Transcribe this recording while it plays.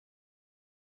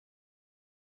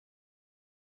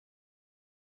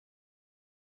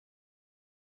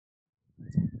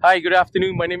Hi, good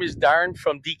afternoon. My name is Darrin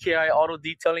from DKI Auto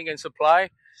Detailing and Supply,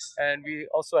 and we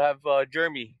also have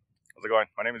Jeremy. How's it going?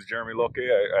 My name is Jeremy Loque.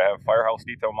 I have Firehouse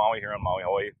Detail Maui here in Maui,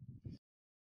 Hawaii.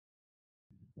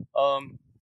 I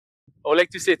would like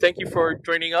to say thank you for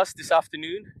joining us this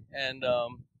afternoon, and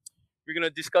we're gonna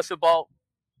discuss about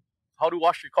how to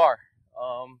wash your car.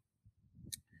 Um,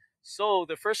 so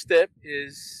the first step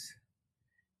is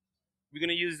we're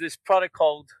gonna use this product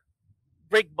called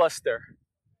Brake Buster.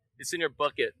 It's in your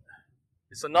bucket.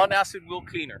 It's a non-acid wheel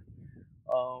cleaner.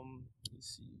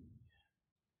 Let's see.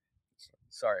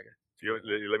 Sorry, You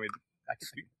let me I can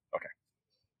speak? Okay.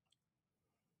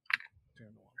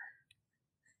 turn the water.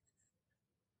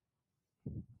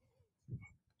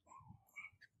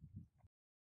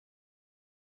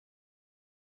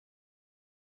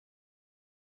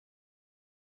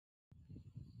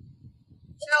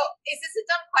 So, is this a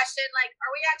dumb question? Like,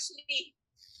 are we actually,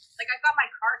 like, I've got my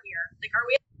car here. Like, are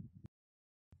we?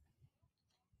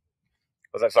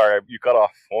 Was that sorry? You cut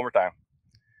off one more time.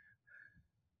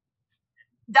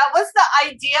 That was the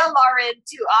idea, Lauren,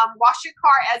 to wash your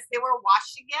car as they were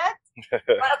washing it.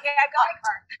 But okay, I got my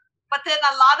car. But then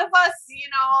a lot of us,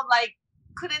 like,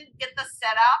 couldn't get the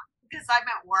setup because I'm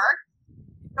at work.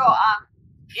 So,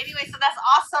 anyway, so that's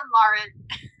awesome, Lauren.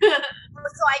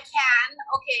 So I can,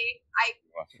 okay,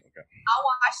 Okay. I'll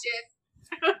wash it.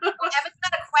 Evan's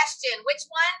got a question. Which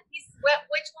one?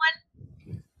 Which one?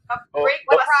 Break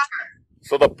what product?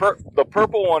 So the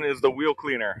purple one is the wheel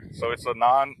cleaner. So it's a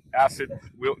non-acid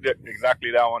wheel. Yeah,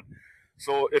 exactly that one.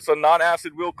 So it's a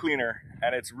non-acid wheel cleaner,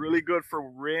 and it's really good for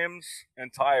rims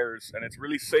and tires, and it's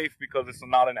really safe because it's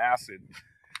not an acid.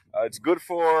 It's good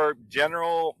for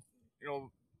general.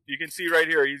 You can see right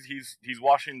here. He's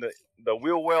washing the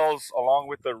wheel wells along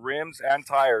with the rims and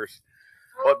tires.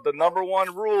 But the number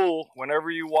one rule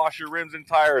whenever you wash your rims and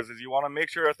tires is you want to make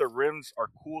sure that the rims are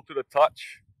cool to the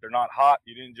touch. They're not hot.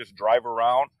 You didn't just drive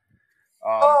around.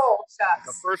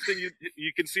 The first thing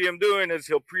you can see him doing is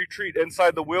he'll pre-treat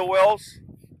inside the wheel wells,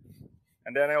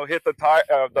 and then he'll hit the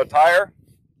tire,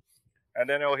 and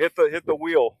then he'll hit the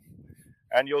wheel,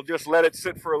 and you'll just let it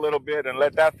sit for a little bit and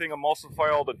let that thing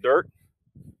emulsify all the dirt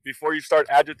before you start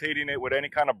agitating it with any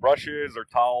kind of brushes or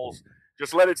towels.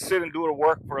 Just let it sit and do the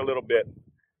work for a little bit.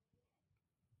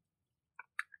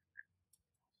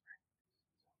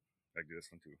 Like this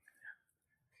one too.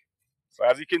 So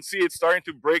as you can see, it's starting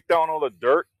to break down all the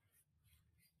dirt.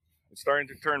 It's starting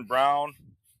to turn brown,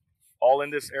 all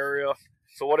in this area.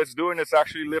 So what it's doing, it's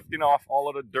actually lifting off all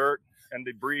of the dirt and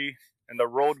debris and the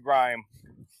road grime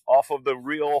off of the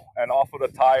wheel and off of the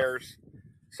tires,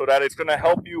 so that it's going to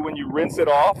help you when you rinse it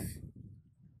off,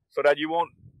 so that you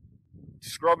won't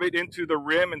scrub it into the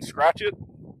rim and scratch it,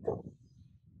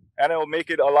 and it'll make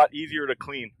it a lot easier to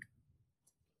clean.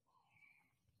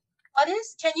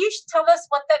 Can you tell us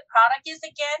what that product is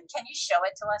again? Can you show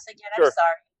it to us again? Sure. I'm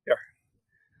sorry. Yeah.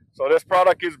 So this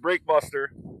product is Brake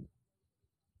Buster.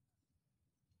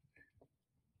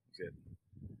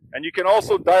 And you can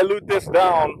also dilute this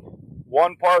down,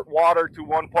 1 part water to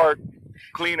 1 part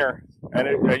cleaner, and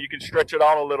you can stretch it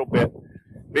out a little bit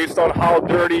based on how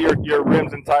dirty your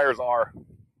rims and tires are.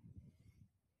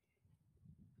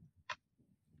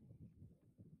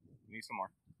 Need some more.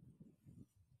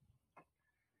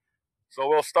 So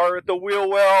we'll start at the wheel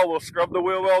well. We'll scrub the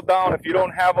wheel well down. If you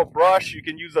don't have a brush, you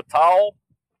can use a towel.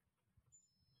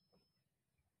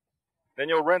 Then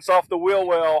you'll rinse off the wheel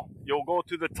well. You'll go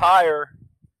to the tire.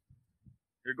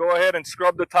 You go ahead and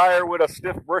scrub the tire with a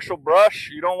stiff bristle brush.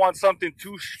 You don't want something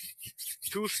too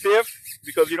stiff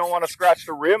because you don't want to scratch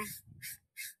the rim.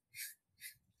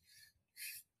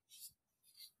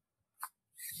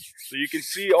 So you can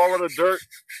see all of the dirt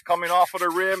coming off of the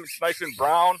rim. It's nice and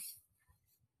brown.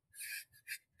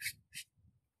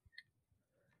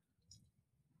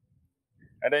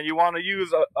 And then you want to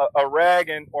use a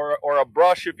rag or a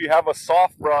brush if you have a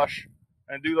soft brush,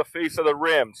 and do the face of the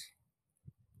rims.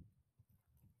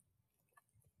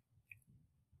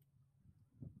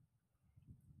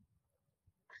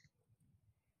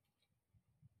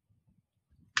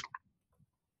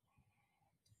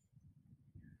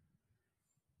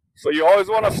 So you always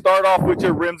want to start off with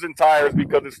your rims and tires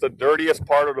because it's the dirtiest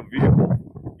part of the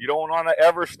vehicle. You don't want to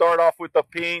ever start off with the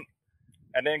paint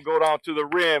and then go down to the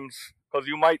rims, because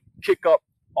you might kick up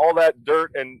all that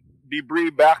dirt and debris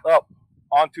back up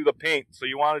onto the paint. So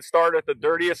you want to start at the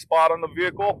dirtiest spot on the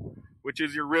vehicle, which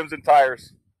is your rims and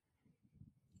tires.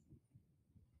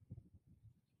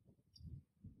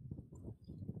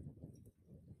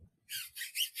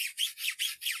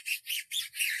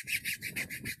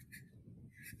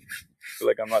 I feel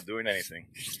like I'm not doing anything.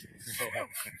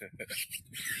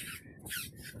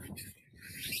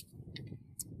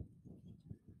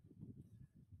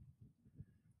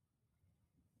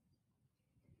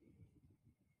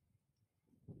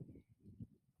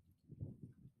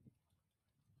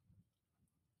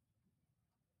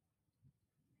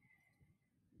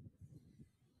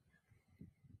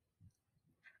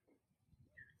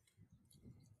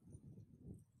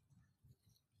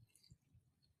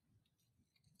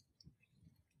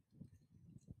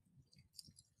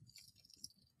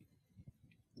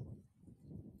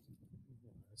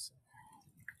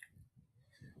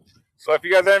 So if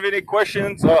you guys have any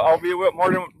questions, I'll be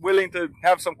more than willing to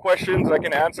have some questions I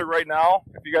can answer right now.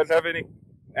 If you guys have any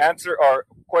answer or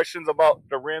questions about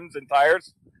the rims and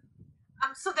tires.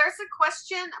 So there's a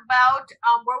question about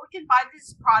where we can buy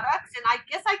these products, and I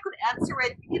guess I could answer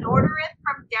it. You can order it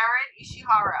from Darrin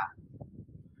Ishihara,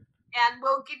 and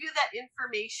we'll give you that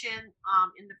information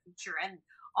in the future. And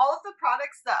all of the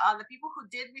products, the people who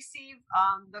did receive,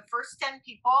 the first 10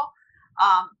 people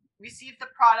received the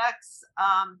products.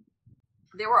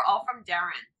 They were all from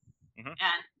Darrin, and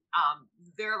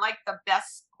they're like the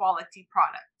best quality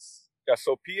products. Yeah,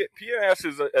 so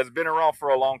PNS has been around for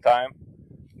a long time.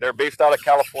 They're based out of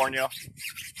California.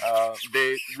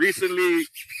 They recently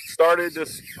started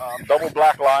this double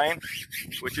black line,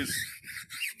 which is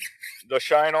the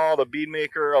Shine All, the Bead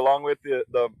Maker, along with the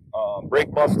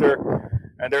Brake Buster.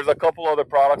 And there's a couple other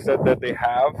products that they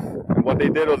have. And what they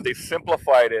did was they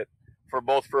simplified it for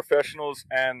both professionals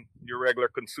and your regular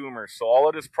consumers. So all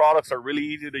of these products are really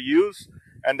easy to use,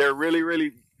 and they're really,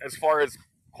 really, as far as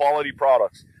quality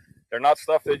products. They're not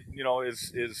stuff that, you know,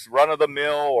 is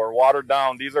run-of-the-mill or watered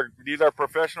down. These are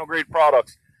professional grade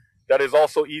products that is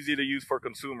also easy to use for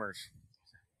consumers.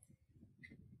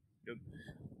 Do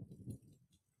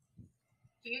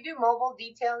you do mobile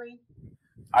detailing?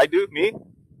 I do, me?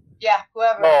 Yeah,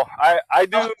 whoever. No, I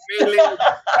do mainly.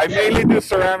 I mainly do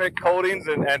ceramic coatings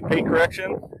and paint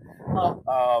correction.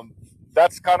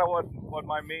 That's kind of what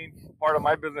my main part of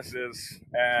my business is.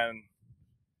 And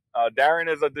Darrin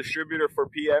is a distributor for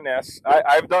PNS.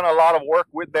 I've done a lot of work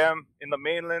with them in the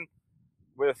mainland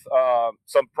with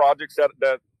some projects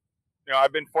that you know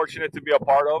I've been fortunate to be a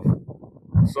part of.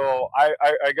 So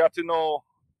I got to know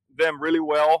them really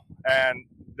well, and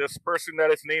this person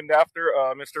that it's named after,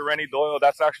 Mr. Rennie Doyle,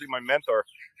 that's actually my mentor.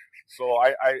 So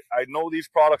I know these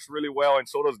products really well, and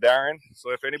so does Darrin.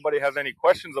 So if anybody has any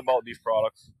questions about these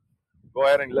products, go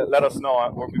ahead and let us know.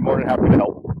 We'll be more than happy to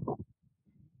help.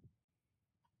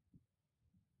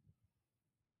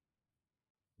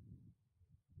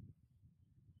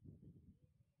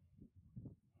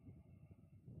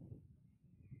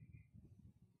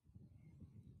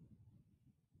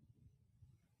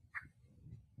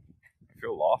 I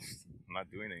feel lost. I'm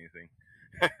not doing anything.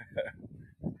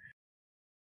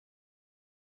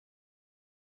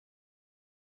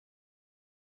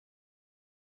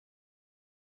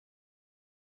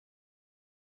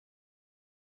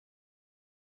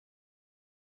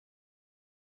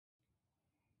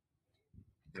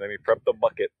 Let me prep the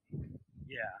bucket.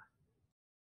 Yeah.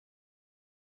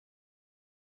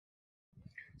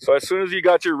 So as soon as you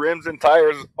got your rims and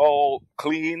tires all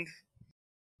cleaned,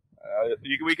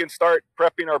 we can start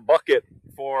prepping our bucket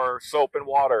for soap and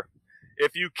water.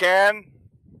 If you can,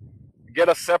 get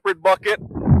a separate bucket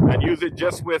and use it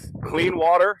just with clean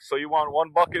water. So you want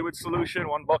one bucket with solution,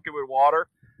 one bucket with water.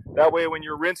 That way, when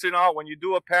you're rinsing out, when you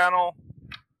do a panel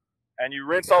and you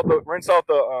rinse out the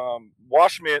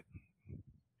wash mitt,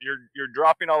 you're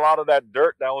dropping a lot of that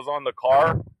dirt that was on the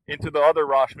car into the other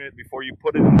wash mitt before you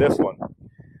put it in this one.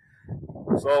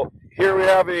 So here we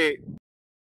have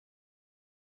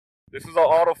this is an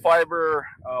auto fiber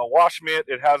wash mitt.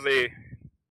 It has a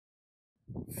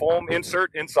foam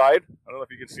insert inside. I don't know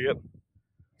if you can see it.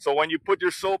 So when you put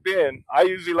your soap in, I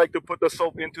usually like to put the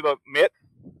soap into the mitt.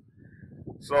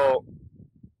 So,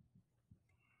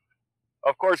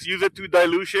 of course, use it to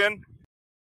dilution.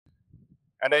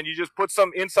 And then you just put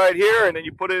some inside here, and then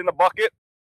you put it in a bucket.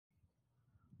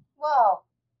 Whoa.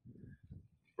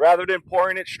 Rather than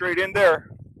pouring it straight in there.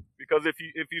 Because if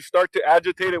you start to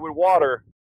agitate it with water,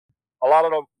 a lot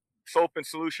of the soap and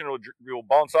solution will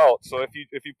bounce out. So if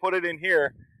you put it in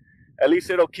here, at least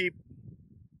it'll keep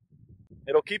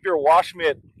your wash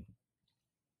mitt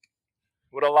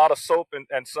with a lot of soap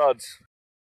and suds.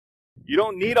 You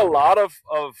don't need a lot of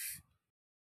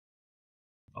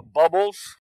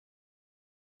bubbles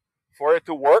for it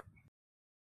to work.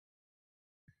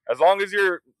 As long as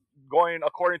you're going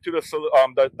according to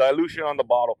the dilution on the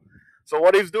bottle. So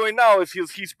what he's doing now is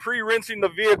he's pre-rinsing the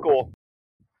vehicle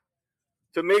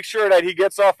to make sure that he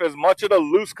gets off as much of the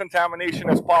loose contamination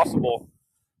as possible.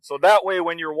 So that way,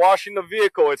 when you're washing the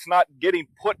vehicle, it's not getting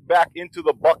put back into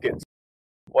the buckets.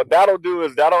 What that'll do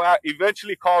is that'll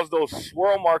eventually cause those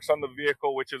swirl marks on the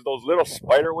vehicle, which is those little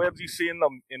spider webs you see in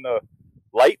the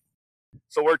light.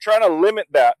 So we're trying to limit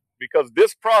that because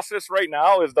this process right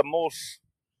now is the most.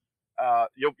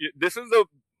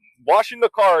 Washing the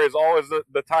car is always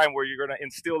the time where you're going to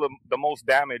instill the most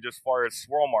damage as far as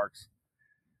swirl marks.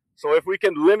 So if we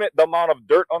can limit the amount of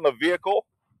dirt on the vehicle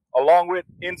along with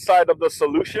inside of the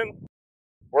solution,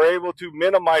 we're able to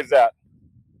minimize that.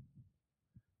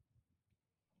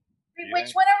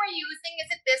 which one are we using?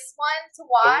 Is it this one to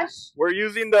wash? We're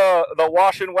using the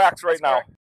wash and wax right now.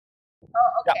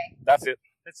 Oh, okay. Yeah, that's it.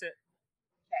 That's it.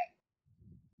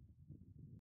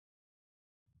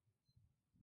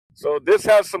 So this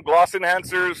has some gloss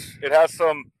enhancers. It has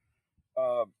some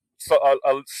a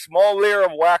small layer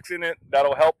of wax in it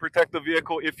that'll help protect the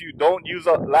vehicle if you don't use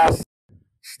a last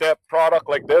step product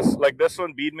like this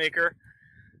one, Bead Maker.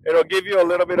 It'll give you a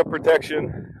little bit of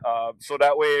protection, so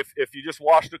that way if you just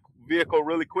wash the vehicle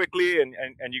really quickly and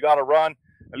you got to run,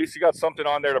 at least you got something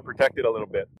on there to protect it a little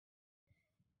bit.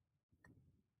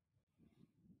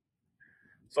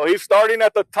 So he's starting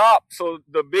at the top. So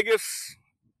the biggest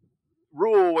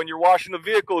rule when you're washing the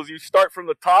vehicle is you start from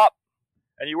the top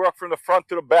and you work from the front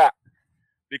to the back,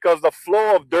 because the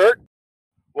flow of dirt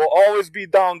will always be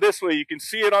down this way. You can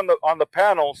see it on the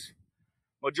panels.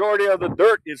 Majority of the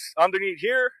dirt is underneath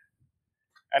here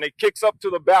and it kicks up to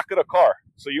the back of the car.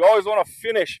 So you always want to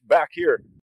finish back here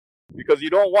because you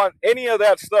don't want any of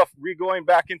that stuff going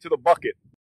back into the bucket.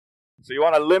 So you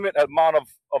want to limit the amount of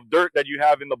dirt that you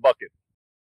have in the bucket.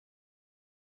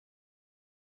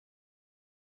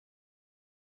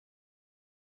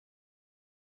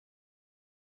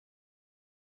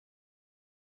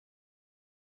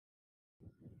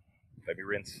 Let me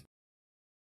rinse.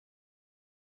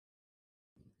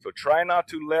 So try not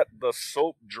to let the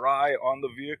soap dry on the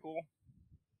vehicle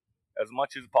as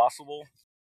much as possible.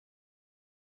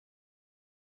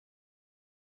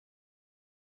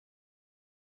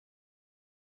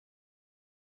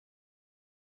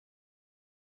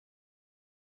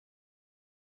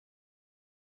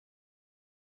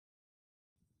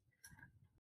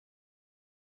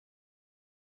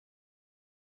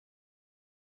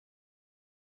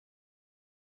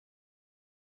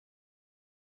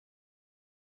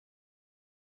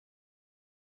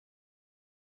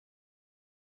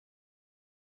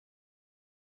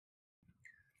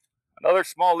 Another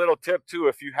small little tip too,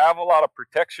 if you have a lot of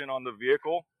protection on the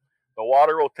vehicle, the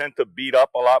water will tend to beat up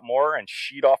a lot more and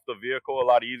sheet off the vehicle a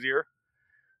lot easier.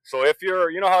 So if you're,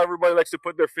 you know how everybody likes to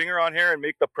put their finger on here and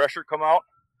make the pressure come out?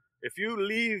 If you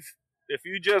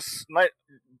just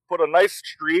put a nice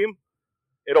stream,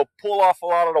 it'll pull off a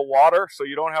lot of the water so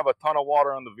you don't have a ton of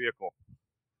water on the vehicle.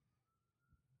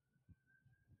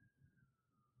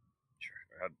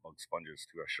 I had bug sponges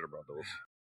too, I should have brought those.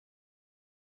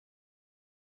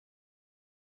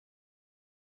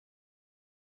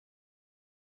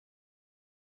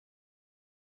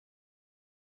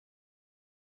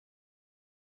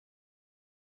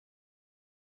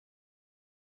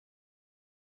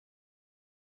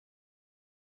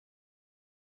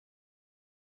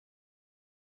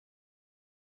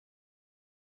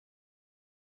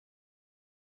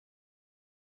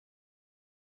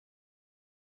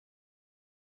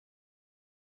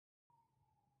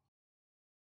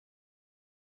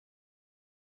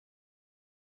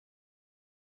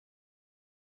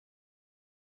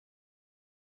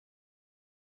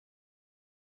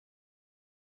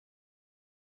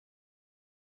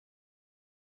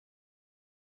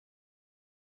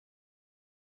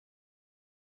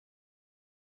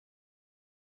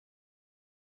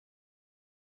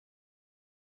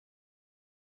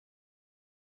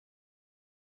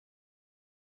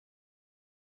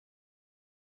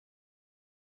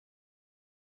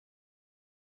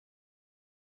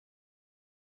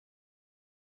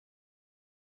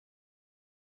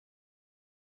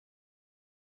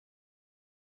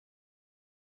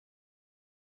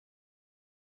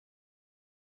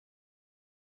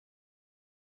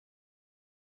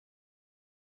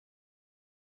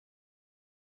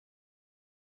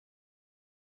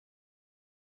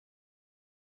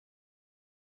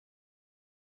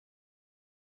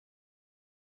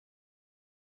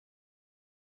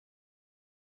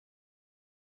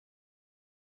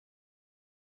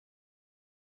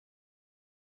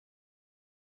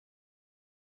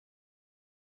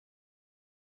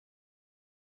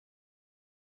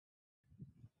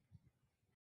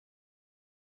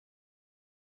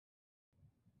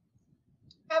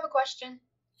 I have a question.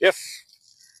 Yes.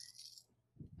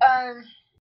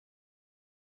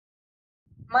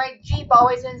 My Jeep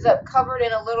always ends up covered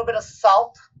in a little bit of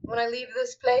salt when I leave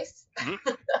this place.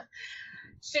 Mm-hmm.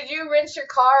 Should you rinse your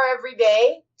car every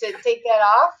day to take that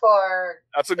off, or?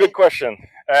 That's a good question.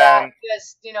 And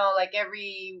just, like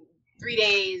every 3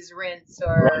 days rinse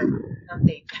or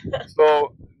something.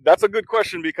 So that's a good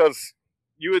question, because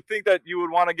you would think that you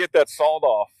would want to get that salt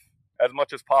off as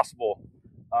much as possible,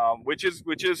 which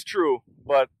is true.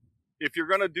 But if you're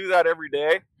going to do that every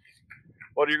day,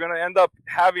 what you're going to end up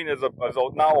having is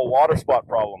now a water spot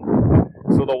problem.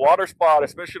 So the water spot,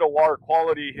 especially the water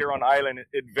quality here on island,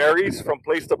 it varies from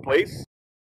place to place.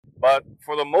 But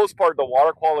for the most part, the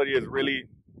water quality is really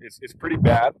it's pretty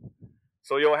bad.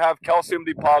 So you'll have calcium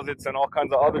deposits and all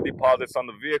kinds of other deposits on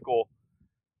the vehicle,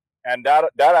 and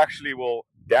that actually will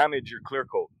damage your clear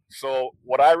coat. So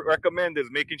what I recommend is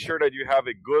making sure that you have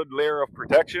a good layer of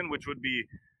protection, which would be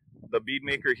the bead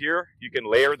maker here. You can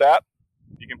layer that.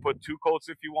 You can put 2 coats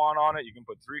if you want on it. You can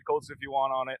put 3 coats if you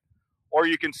want on it, or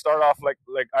you can start off like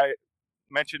I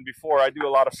mentioned before. I do a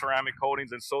lot of ceramic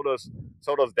coatings, and so does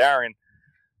Darrin.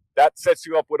 That sets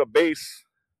you up with a base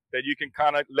that you can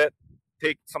kind of let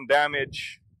take some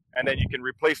damage, and then you can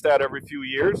replace that every few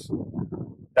years.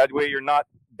 That way you're not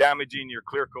damaging your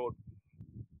clear coat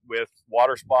with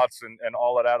water spots and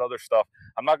all of that other stuff.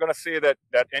 I'm not going to say that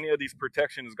any of these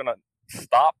protection is going to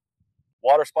stop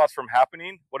water spots from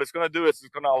happening. What it's going to do is it's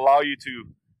going to allow you to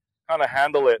kind of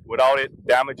handle it without it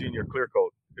damaging your clear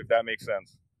coat, if that makes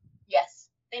sense. Yes.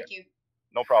 Thank you.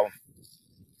 No problem.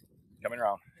 Coming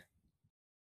around.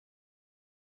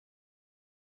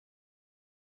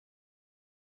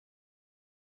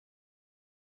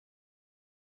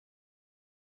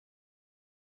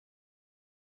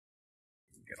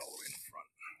 Get all the way in the front.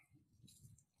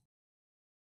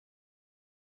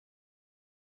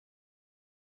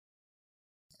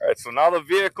 All right, so now the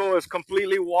vehicle is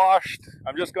completely washed.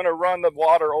 I'm just going to run the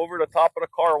water over the top of the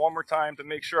car one more time to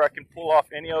make sure I can pull off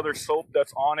any other soap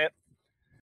that's on it.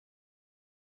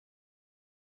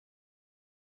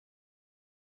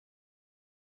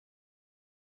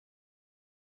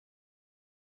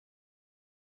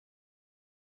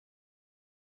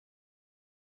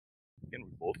 Can we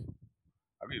both?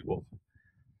 I've used both.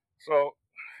 So,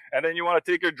 and then you want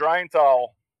to take your drying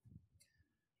towel.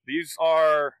 These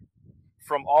are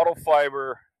from Auto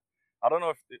Fiber. I don't know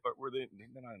if were they're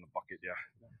not in the bucket, yeah.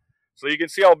 So you can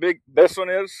see how big this one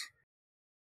is,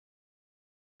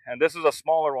 and this is a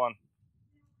smaller one.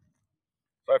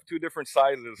 So I have 2 different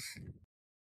sizes,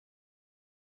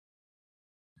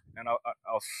 and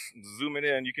I'll zoom it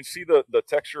in. You can see the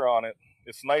texture on it.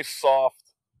 It's nice,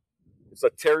 soft. It's a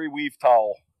terry weave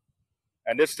towel,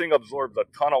 and this thing absorbs a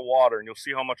ton of water, and you'll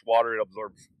see how much water it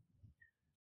absorbs.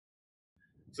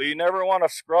 So you never want to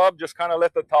scrub, just kind of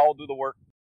let the towel do the work.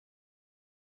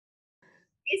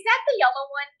 Is that the yellow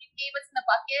one you gave us in the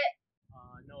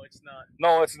bucket? No, it's not.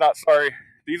 No, it's not. Sorry.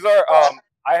 These are,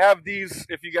 I have these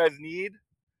if you guys need,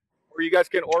 or you guys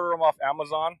can order them off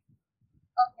Amazon.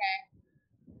 Okay.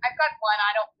 I've got one.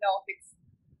 I don't know if it's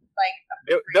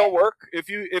like They'll work. If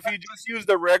you just use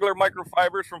the regular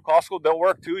microfibers from Costco, they'll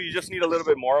work too. You just need a little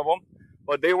bit more of them,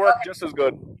 but they work just as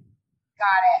good. Got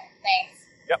it. Thanks.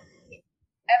 Yep.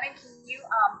 Evan, can you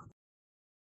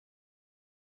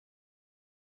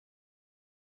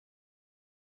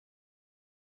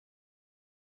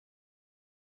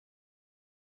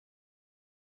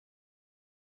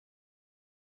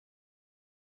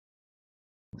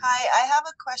Hi, I have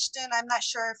a question. I'm not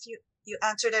sure if you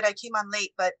answered it. I came on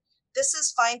late, but this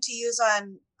is fine to use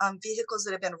on vehicles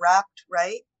that have been wrapped,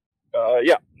 right?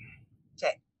 Yeah.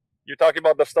 Okay. You're talking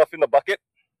about the stuff in the bucket?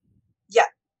 Yeah.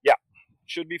 Yeah.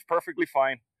 Should be perfectly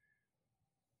fine.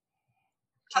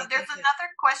 Okay, There's another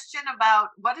question about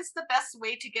what is the best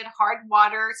way to get hard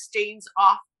water stains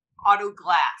off auto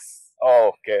glass?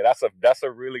 Oh, okay. That's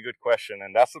a really good question,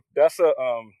 and that's a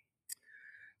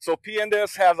So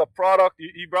P&S has a product.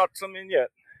 You brought some in yet?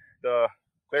 The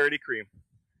Clarity Cream.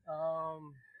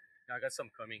 I got some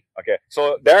coming. Okay.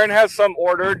 So Darrin has some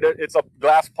ordered. It's a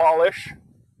glass polish,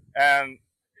 and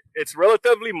it's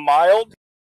relatively mild.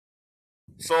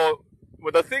 So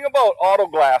well, the thing about auto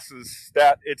glass is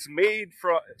that it's made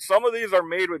from, some of these are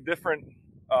made with different,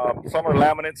 some are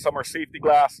laminate, some are safety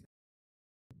glass.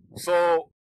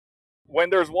 So when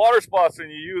there's water spots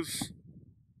and you use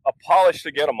a polish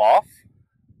to get them off,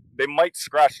 they might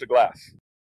scratch the glass.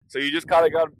 So you just kind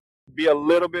of got to be a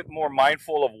little bit more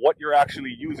mindful of what you're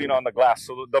actually using on the glass.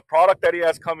 So the product that he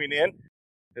has coming in,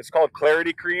 it's called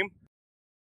Clarity Cream.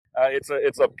 It's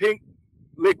a pink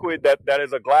liquid that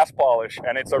is a glass polish,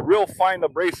 and it's a real fine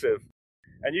abrasive,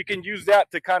 and you can use that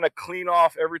to kind of clean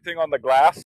off everything on the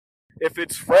glass if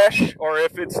it's fresh or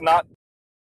if it's not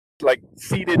like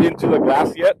seeded into the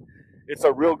glass yet. It's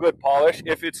a real good polish.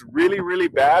 If it's really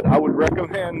bad, I would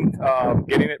recommend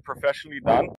getting it professionally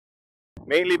done,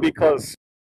 mainly because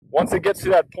once it gets to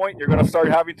that point, you're going to start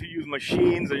having to use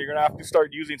machines, and you're going to have to start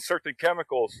using certain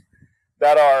chemicals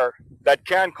that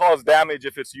can cause damage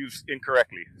if it's used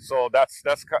incorrectly. So that's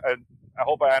I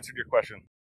hope I answered your question.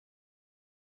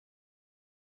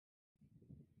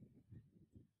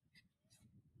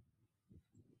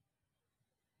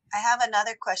 I have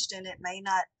another question. It may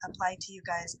not apply to you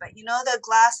guys, but you know the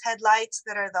glass headlights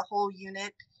that are the whole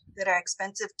unit that are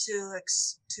expensive to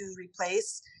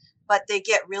replace? but they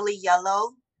get really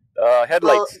yellow.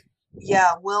 Headlights.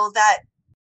 Will that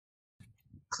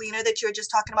cleaner that you were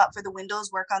just talking about for the windows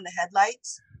work on the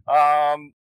headlights?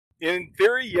 In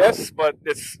theory, yes, but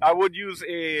I would use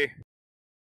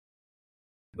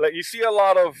like you see a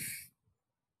lot of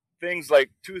things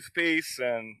like toothpaste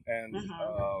and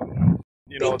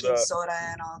you know, baking soda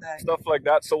and all that stuff like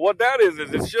that. So what that is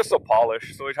it's just a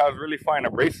polish, so it has really fine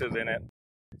abrasives in it.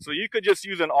 So you could just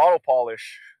use an auto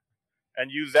polish and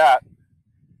use that,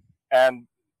 and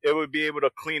it would be able to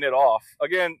clean it off.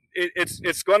 Again,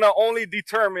 it's going to only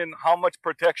determine how much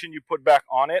protection you put back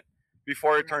on it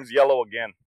before it turns yellow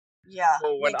again. Yeah,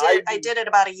 so when I did it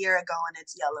about a year ago, and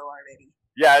it's yellow already.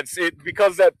 Yeah,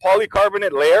 because that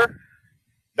polycarbonate layer,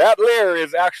 that layer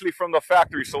is actually from the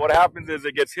factory. So what happens is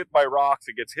it gets hit by rocks,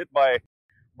 it gets hit by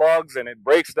bugs, and it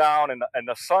breaks down, and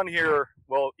the sun here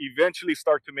will eventually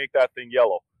start to make that thing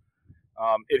yellow.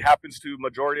 It happens to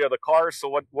majority of the cars. So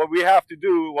what we have to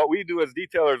do, what we do as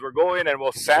detailers, we'll go in and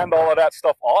we'll sand all of that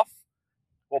stuff off.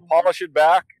 We'll polish it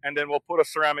back, and then we'll put a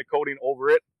ceramic coating over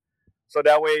it. So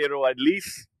that way it'll at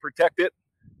least protect it,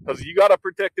 because you got to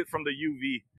protect it from the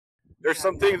UV. There's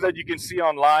some things that you can see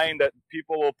online that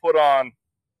people will put on.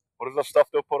 What is the stuff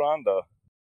they'll put on?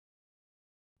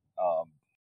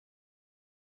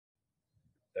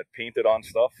 That painted on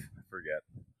stuff. I forget.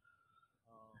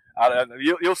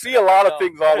 You'll see a lot of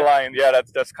things online. Yeah,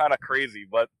 that's kind of crazy.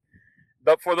 But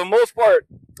for the most part,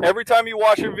 every time you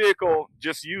wash your vehicle,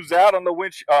 just use that on the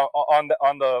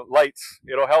on the lights.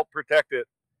 It'll help protect it.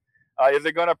 Is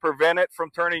it going to prevent it from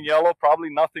turning yellow? Probably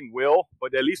nothing will,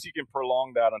 but at least you can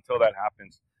prolong that until that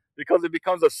happens, because it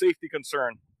becomes a safety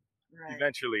concern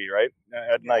eventually, right?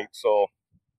 At night. So,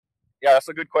 yeah, that's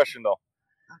a good question though.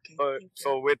 Okay.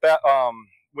 So with that,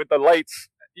 with the lights,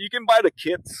 you can buy the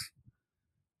kits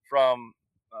from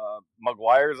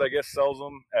Maguire's, I guess, sells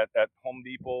them at Home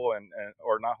Depot and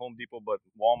or not Home Depot, but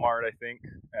Walmart, I think,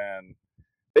 and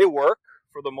they work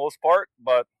for the most part.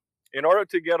 But in order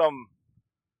to get them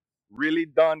really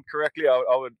done correctly, I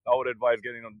would advise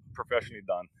getting them professionally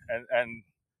done. And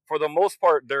for the most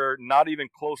part, they're not even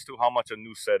close to how much a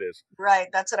new set is. Right,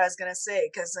 that's what I was gonna say,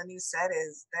 because a new set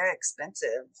they're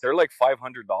expensive. They're like $500.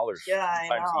 Yeah,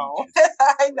 I know. Each.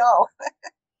 I know.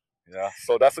 Yeah,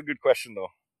 so that's a good question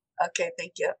though. Okay,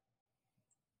 thank you.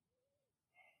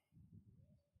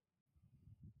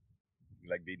 You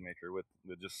like bead maker with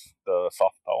just the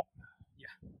soft towel? Yeah.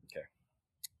 Okay.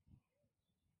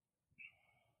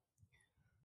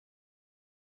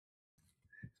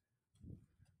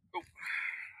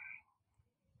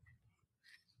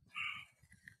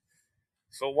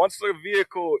 So once the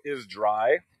vehicle is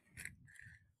dry,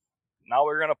 now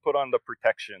we're going to put on the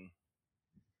protection.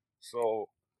 So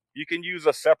you can use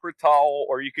a separate towel,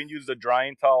 or you can use the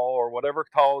drying towel, or whatever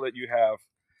towel that you have.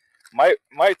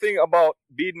 My thing about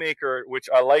bead maker, which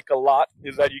I like a lot,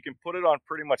 is that you can put it on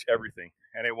pretty much everything,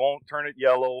 and it won't turn it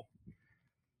yellow.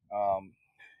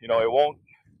 You know, it won't.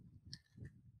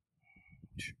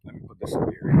 Let me put this over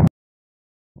here.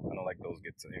 I don't like those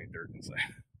get any dirt inside.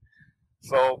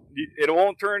 So it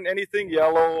won't turn anything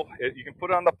yellow. You can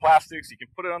put it on the plastics. You can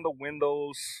put it on the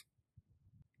windows.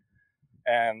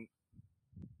 And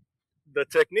the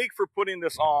technique for putting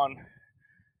this on,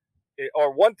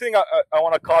 or one thing I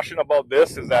want to caution about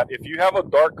this is that if you have a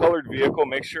dark colored vehicle,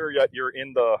 make sure that you're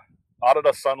out of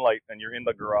the sunlight and you're in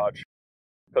the garage,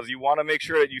 because you want to make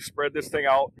sure that you spread this thing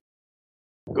out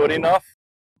good enough,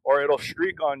 or it'll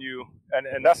streak on you. And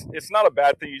it's not a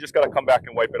bad thing. You just got to come back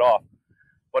and wipe it off.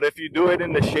 But if you do it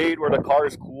in the shade where the car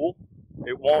is cool,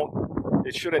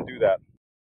 it shouldn't do that.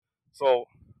 So,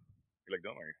 you like,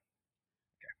 don't worry.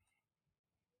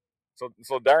 Okay.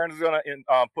 So Darrin's gonna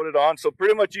put it on. So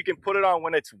pretty much you can put it on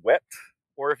when it's wet,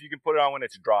 or if you can put it on when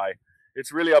it's dry.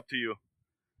 It's really up to you.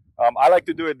 I like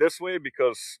to do it this way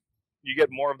because you get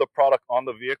more of the product on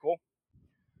the vehicle.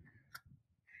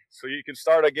 So you can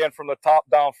start again from the top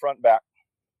down, front, back.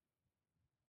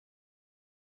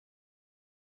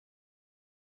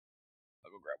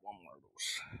 I'll go grab one more of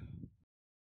those.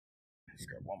 Just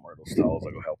grab one more of those towels.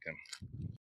 I'll go help him.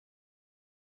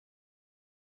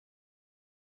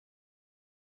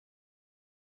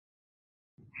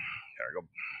 There we go.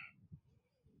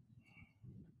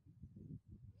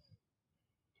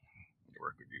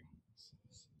 Work with you.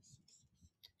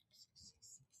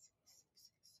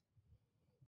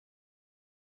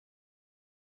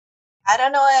 I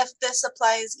don't know if this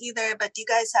applies either, but do you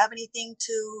guys have anything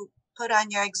to put on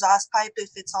your exhaust pipe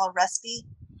if it's all rusty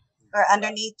or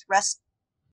underneath rust?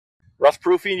 Rust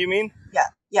proofing, you mean?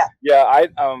 Yeah. Yeah, I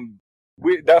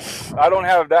don't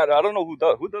have that. I don't know who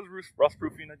does rust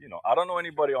proofing. You know, I don't know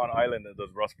anybody on island that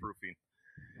does rust proofing.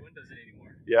 one does it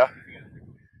anymore. Yeah.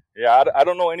 Yeah, I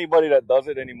don't know anybody that does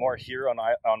it anymore here on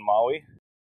Maui.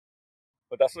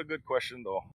 But that's a good question,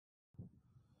 though.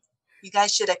 You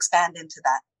guys should expand into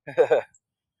that.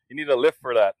 You need a lift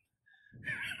for that.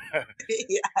 Yeah.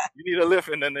 You need a lift,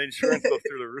 and then the insurance goes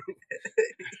through the roof. I'm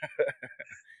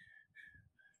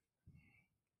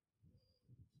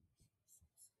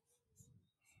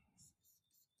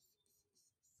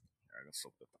gonna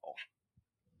soak the towel.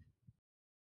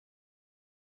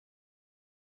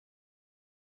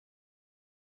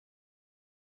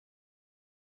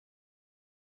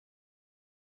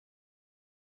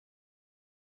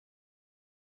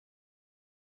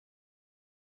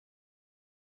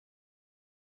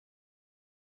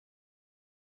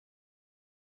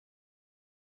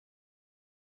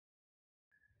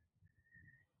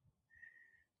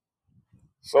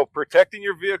 So protecting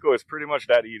your vehicle is pretty much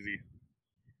that easy.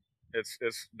 It's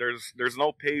there's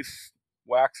no paste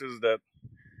waxes that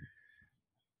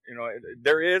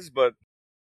there is, but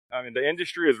I mean the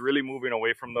industry is really moving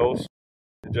away from those.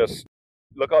 Just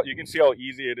look out, you can see how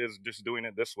easy it is just doing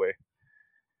it this way,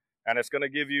 and it's going to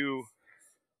give you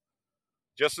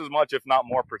just as much, if not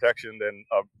more, protection than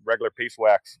a regular paste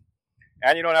wax,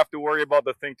 and you don't have to worry about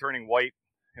the thing turning white,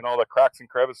 the cracks and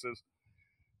crevices.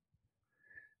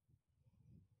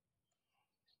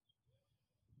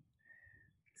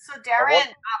 So Darrin,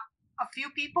 a few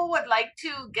people would like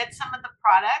to get some of the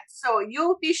products, so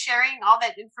you'll be sharing all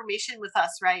that information with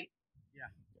us, right? Yeah.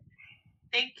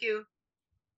 Thank you.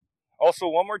 Also,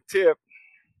 one more tip: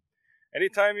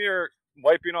 anytime you're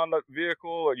wiping on the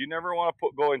vehicle, you never want to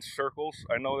go in circles.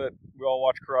 I know that we all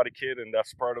watch Karate Kid, and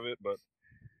that's part of it, but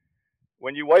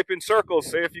when you wipe in circles,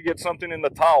 say if you get something in the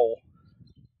towel,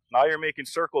 now you're making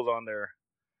circles on there.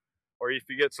 Or if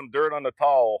you get some dirt on the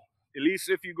towel, at least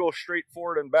if you go straight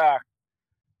forward and back,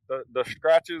 the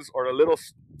scratches or the little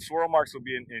swirl marks will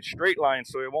be in straight lines,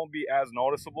 so it won't be as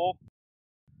noticeable.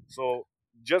 So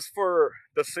just for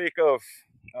the sake of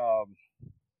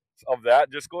that,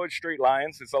 just go in straight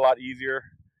lines. It's a lot easier.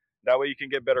 That way you can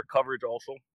get better coverage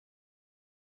also.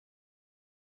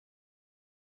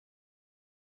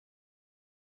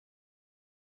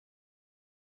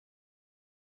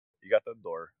 You got the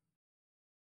door.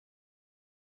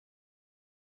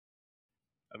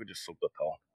 I could just soak the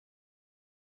towel.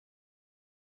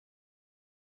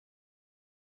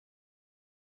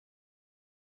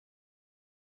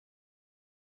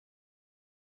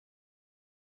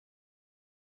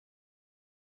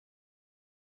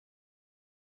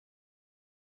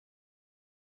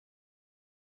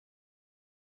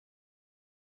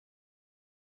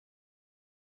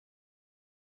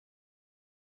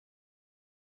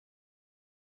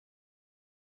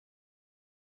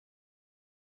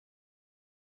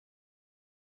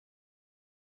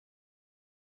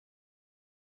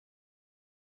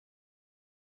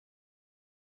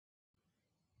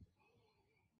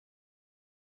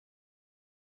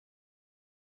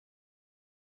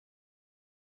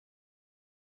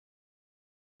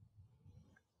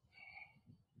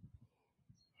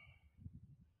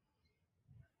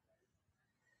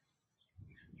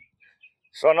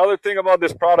 So another thing about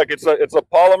this product, it's a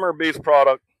polymer based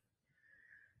product,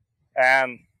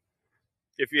 and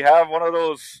if you have one of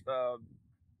those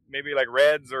maybe like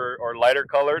reds or lighter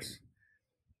colors,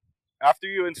 after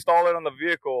you install it on the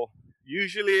vehicle,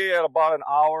 usually at about an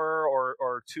hour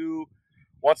or two,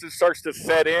 once it starts to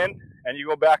set in and you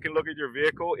go back and look at your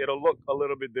vehicle, it'll look a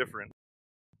little bit different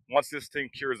once this thing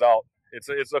cures out. It's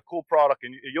a cool product,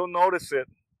 and you'll notice it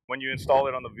when you install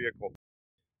it on the vehicle.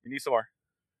 You need some more?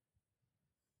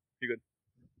 You good?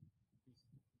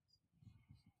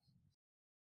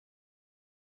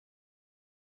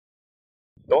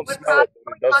 Don't What smell it. product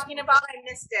But are it we does. talking about? I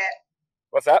missed it.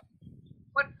 What's that?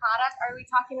 What product are we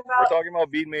talking We're about? talking about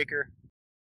Bead Maker.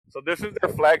 So this is their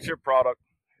flagship product.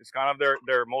 It's kind of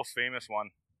their most famous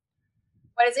one.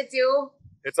 What does it do?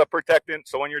 It's a protectant.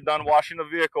 So when you're done washing the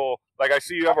vehicle, like I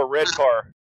see you have a red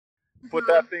car, put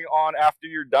that thing on after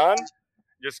you're done.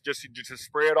 Just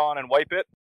spray it on and wipe it,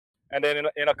 and then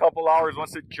in a couple hours,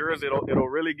 once it cures, it'll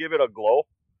really give it a glow.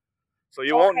 So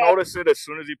you won't notice it as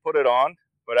soon as you put it on,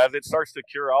 but as it starts to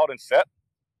cure out and set,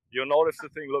 you'll notice the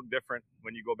thing look different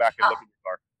when you go back and look at your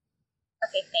car.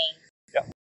 Okay, thanks. Yeah.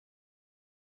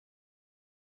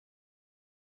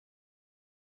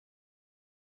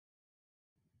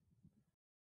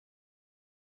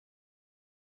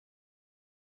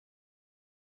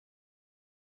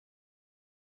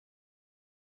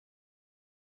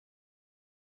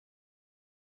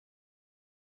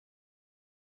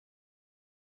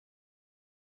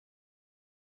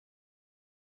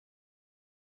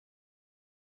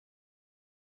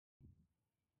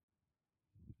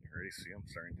 already see them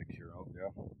starting to cure out.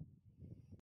 Yeah.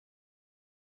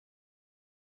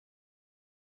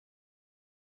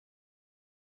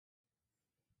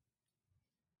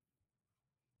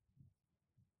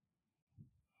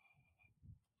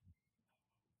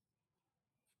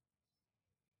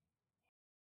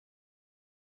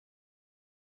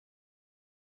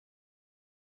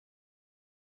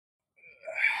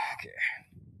 Okay.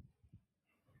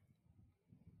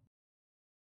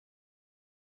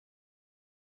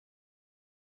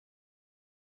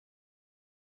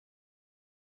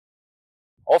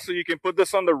 Also, you can put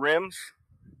this on the rims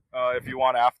if you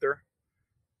want after.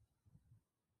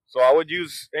 So I would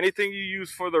use anything you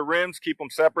use for the rims, keep them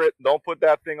separate. Don't put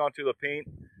that thing onto the paint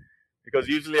because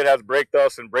usually it has brake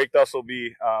dust, and brake dust will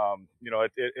be,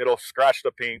 it'll scratch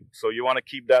the paint. So you want to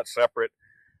keep that separate.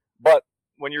 But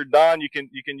when you're done, you can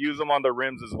use them on the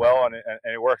rims as well, and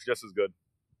it works just as good.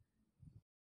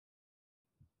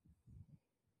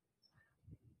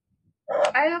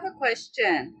 I have a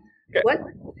question. Okay. What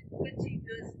would you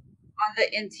use on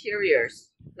the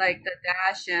interiors, like the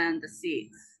dash and the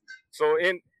seats? So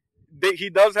he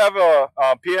does have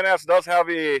PNS does have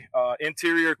a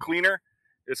interior cleaner.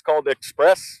 It's called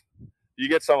Express. You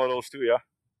get some of those too, yeah.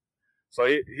 So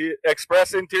he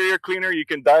Express interior cleaner. You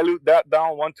can dilute that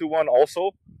down 1-to-1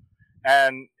 also,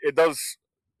 and it does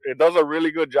a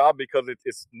really good job because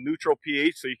it's neutral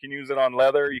pH. So you can use it on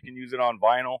leather, you can use it on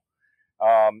vinyl,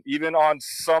 even on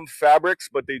some fabrics.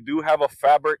 But they do have a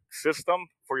fabric system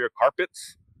for your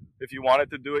carpets if you wanted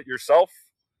to do it yourself.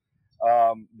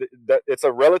 It's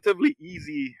a relatively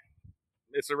easy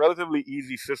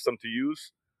system to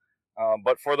use,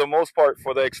 but for the most part,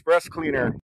 for the Express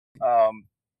cleaner,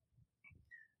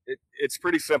 it's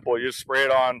pretty simple. You just spray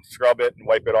it on, scrub it, and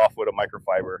wipe it off with a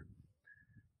microfiber.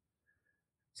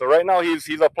 So right now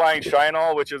he's applying Shine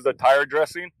All, which is the tire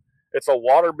dressing. It's a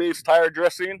water-based tire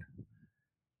dressing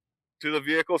to the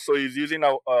vehicle, so he's using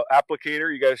a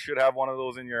applicator. You guys should have one of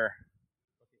those in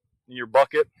your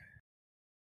bucket.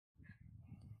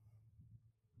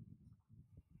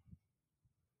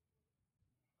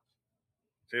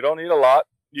 So you don't need a lot.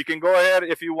 You can go ahead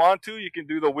if you want to. You can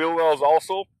do the wheel wells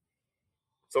also.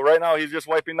 So right now he's just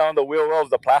wiping down the wheel wells,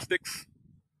 the plastics.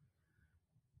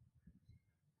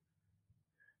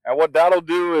 And what that'll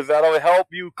do is that'll help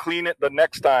you clean it the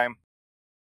next time.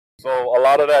 So a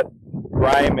lot of that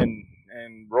grime and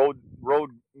road,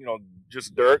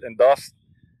 just dirt and dust,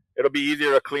 it'll be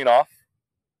easier to clean off.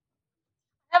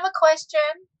 I have a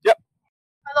question. Yep.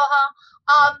 Aloha.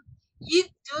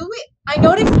 I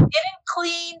noticed you didn't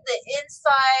clean the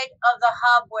inside of the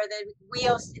hub where the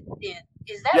wheel sits in.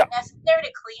 Is that necessary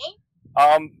to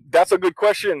clean? That's a good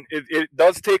question. It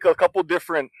does take a couple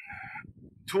different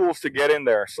tools to get in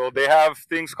there. So they have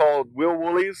things called wheel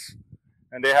woolies,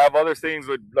 and they have other things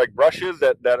with like brushes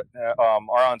that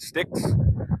are on sticks.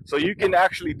 So you can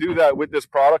actually do that with this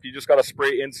product. You just got to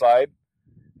spray inside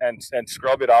and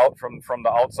scrub it out from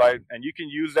the outside, and you can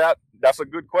use that. That's a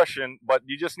good question, but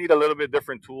you just need a little bit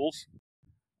different tools.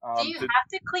 Do you have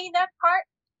to clean that part?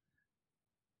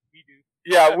 We do.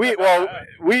 Yeah,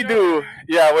 we do.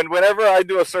 Yeah, whenever I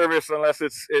do a service, unless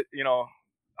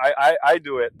I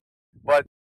do it. But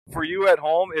for you at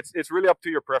home, it's really up to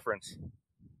your preference.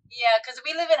 Yeah, because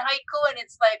we live in Haiku, and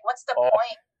it's like, what's the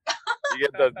point? You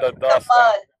get the dust. The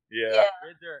mud. Yeah.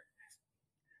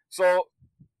 So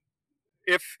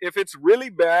if it's really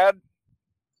bad,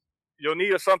 you'll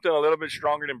need something a little bit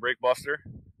stronger than Brake Buster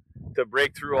to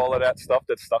break through all of that stuff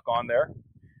that's stuck on there.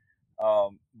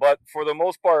 But for the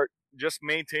most part, just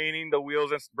maintaining the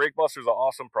wheels, and Brake Buster is an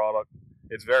awesome product.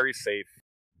 It's very safe.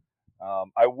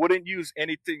 I wouldn't use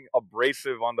anything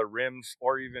abrasive on the rims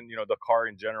or even the car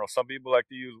in general. Some people like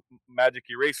to use magic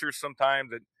erasers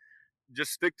sometimes. And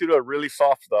just stick to the really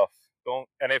soft stuff.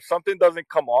 And if something doesn't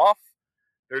come off,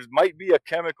 there might be a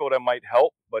chemical that might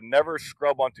help, but never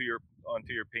scrub onto your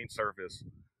paint surface.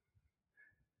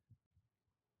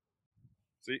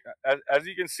 So as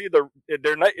you can see,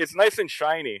 it's nice and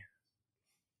shiny,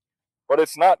 but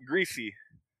it's not greasy.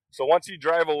 So once you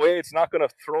drive away, it's not going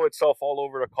to throw itself all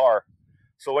over the car.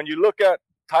 So when you look at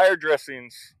tire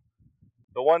dressings,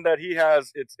 the one that he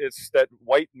has, it's that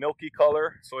white milky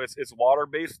color. So it's water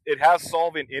based. It has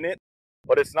solvent in it,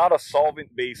 but it's not a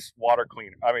solvent based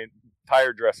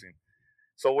tire dressing.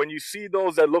 So when you see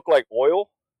those that look like oil,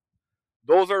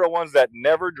 those are the ones that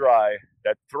never dry,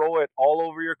 that throw it all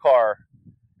over your car.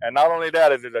 And not only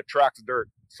that, it attracts dirt.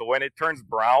 So when it turns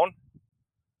brown,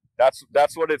 that's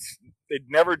what it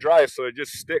never dries, so it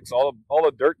just sticks. All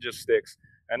the dirt just sticks.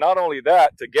 And not only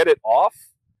that, to get it off,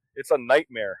 it's a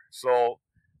nightmare. So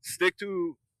stick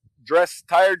to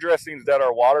tire dressings that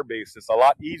are water based. It's a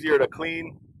lot easier to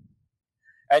clean.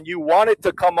 and you want it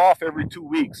to come off every 2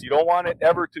 weeks. You don't want it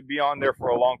ever to be on there for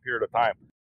a long period of time.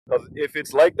 Because if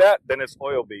it's like that, then it's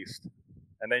oil-based.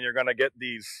 And then you're going to get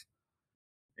these,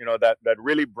 you know, that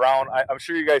really brown, I'm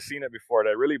sure you guys seen it before,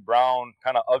 that really brown,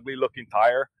 kind of ugly-looking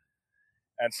tire.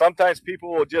 And sometimes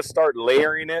people will just start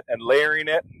layering it. And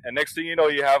next thing you know,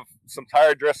 you have some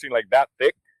tire dressing like that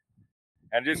thick.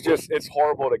 And it's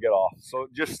horrible to get off. So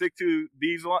just stick to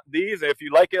these. If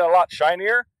you like it a lot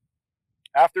shinier,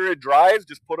 after it dries,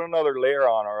 just put another layer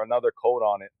on or another coat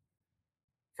on it.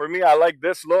 For me, I like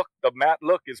this look. The matte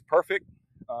look is perfect.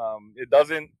 It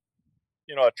doesn't,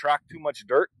 you know, attract too much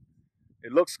dirt.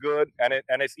 It looks good, and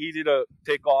it's easy to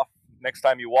take off next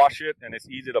time you wash it, and it's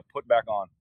easy to put back on.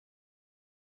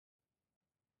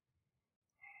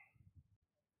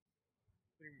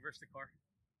 Reverse the car.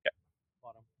 Yeah.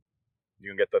 Bottom. You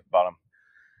can get the bottom.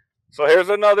 So here's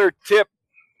another tip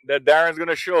that Darrin's going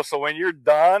to show. So when you're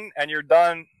done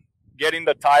getting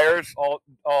the tires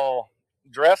all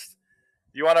dressed,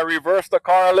 you want to reverse the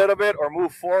car a little bit or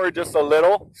move forward just a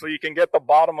little so you can get the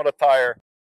bottom of the tire.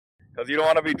 Because you don't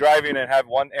want to be driving and have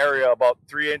one area about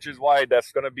 3 inches wide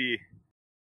that's not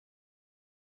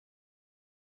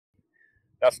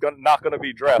going to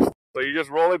be dressed. So you just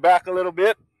roll it back a little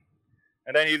bit,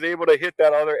 and then he's able to hit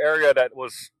that other area that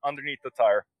was underneath the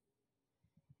tire.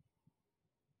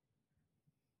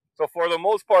 So for the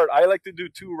most part, I like to do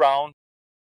 2 rounds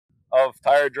of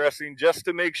tire dressing just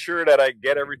to make sure that I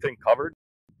get everything covered.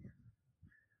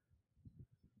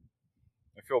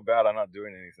 I feel bad I'm not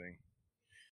doing anything.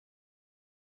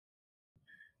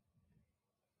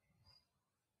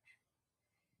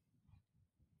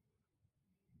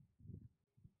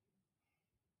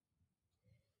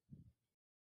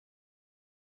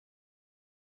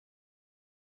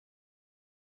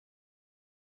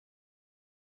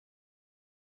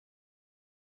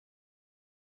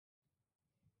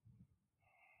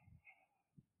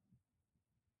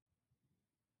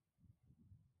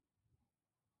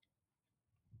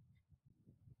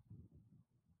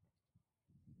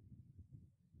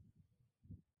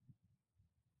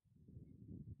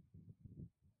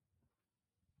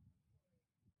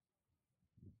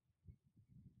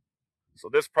 So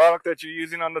this product that you're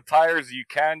using on the tires, you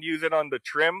can use it on the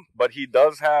trim, but he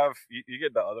does have, you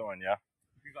get the other one, yeah?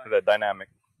 The dynamic.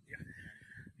 Yeah.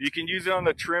 You can use it on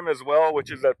the trim as well, which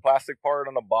is that plastic part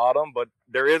on the bottom, but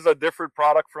there is a different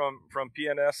product from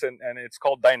P&S, and it's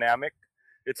called Dynamic.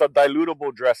 It's a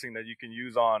dilutable dressing that you can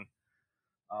use on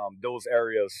those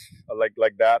areas,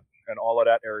 like that, and all of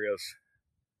that areas.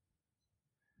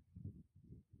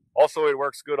 Also, it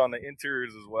works good on the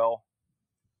interiors as well.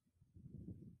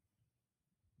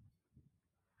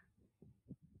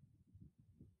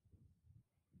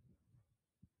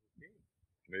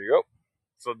 There you go.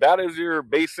 So that is your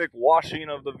basic washing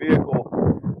of the vehicle.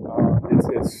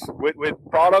 It's with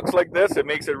products like this, it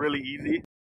makes it really easy.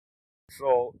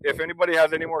 So if anybody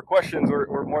has any more questions,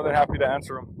 we're more than happy to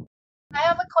answer them. I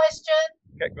have a question.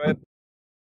 Okay, go ahead.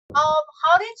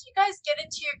 How did you guys get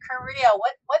into your career?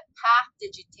 What path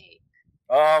did you take?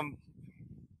 I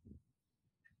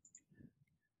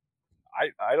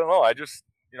don't know. I just,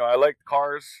 you know, I liked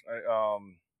cars.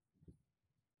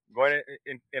 Going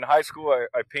in high school,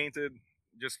 I painted,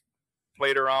 just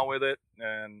played around with it,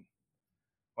 and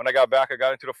when I got back, I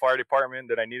got into the fire department.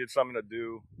 That I needed something to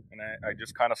do, and I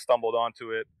just kind of stumbled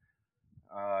onto it.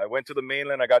 I went to the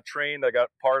mainland. I got trained. I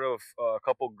got part of a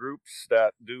couple groups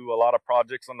that do a lot of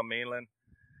projects on the mainland,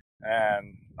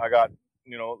 and I got,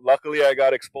 you know, luckily I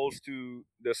got exposed to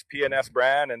this P&S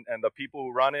brand and the people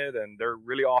who run it, and they're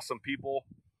really awesome people.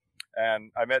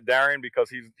 And I met Darrin because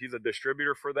he's a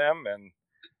distributor for them, and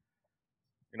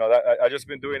you know, that I just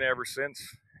been doing it ever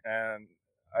since. And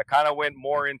I kind of went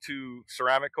more into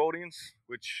ceramic coatings,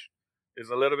 which is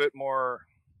a little bit more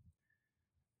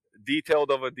detailed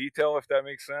of a detail, if that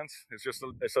makes sense. It's just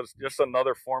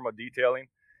another form of detailing.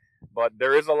 But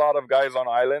there is a lot of guys on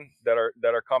island that are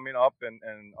coming up, and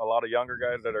a lot of younger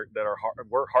guys that are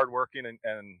hardworking,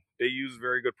 and they use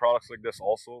very good products like this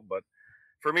also. But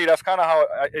for me, that's kind of how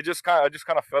I just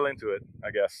kind of fell into it,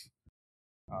 I guess.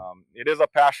 It is a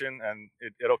passion, and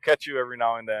it'll catch you every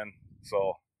now and then.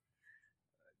 So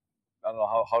I don't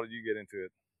know, how did you get into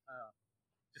it?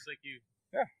 Just like you.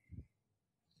 Yeah.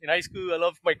 In high school, I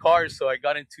loved my cars, so I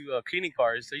got into cleaning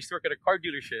cars. I used to work at a car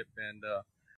dealership, and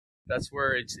that's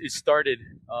where it started.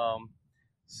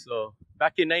 So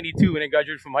back in '92, when I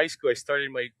graduated from high school, I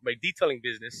started my detailing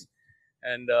business,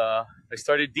 and I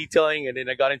started detailing, and then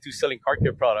I got into selling car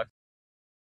care products.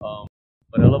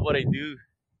 But I love what I do.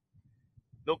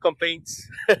 No complaints.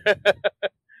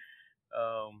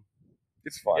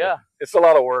 It's fun. Yeah. It's a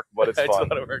lot of work, but it's It's a fun.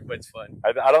 lot of work, but it's fun.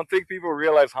 I don't think people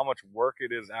realize how much work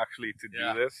it is actually to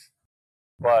Yeah. do this.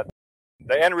 But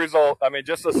the end result, I mean,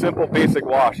 just a simple basic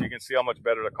wash, you can see how much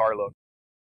better the car looks.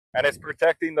 And it's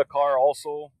protecting the car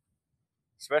also,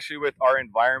 especially with our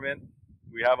environment.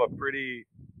 We have a pretty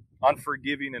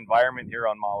unforgiving environment here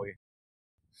on Maui.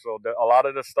 So a lot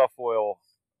of the stuff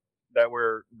that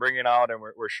we're bringing out and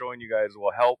we're showing you guys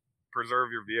will help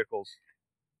preserve your vehicles.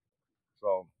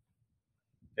 So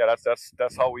yeah,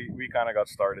 that's how we kind of got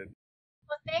started.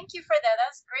 Well, thank you for that.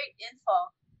 That's great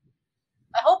info.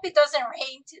 I hope it doesn't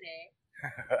rain today.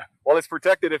 Well, it's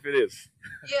protected if it is.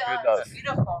 Yeah, It does. it's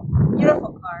beautiful.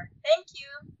 Beautiful car. Thank you.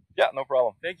 Yeah, no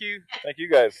problem. Thank you. Thank you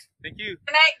guys. Thank you.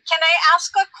 Can I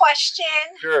ask a question?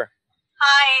 Sure.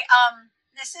 Hi,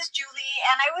 this is Julie,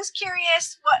 and I was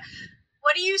curious,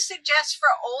 what do you suggest for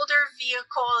older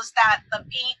vehicles that the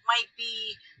paint might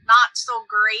be not so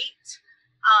great?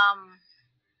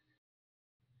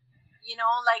 You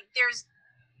know, like there's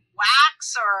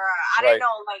wax or I don't Right.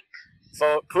 know, like.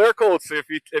 So clear coats,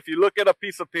 if you look at a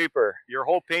piece of paper, your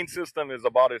whole paint system is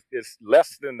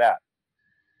less than that.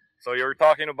 So you're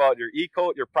talking about your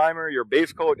e-coat, your primer, your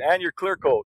base coat, and your clear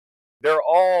coat. They're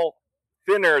all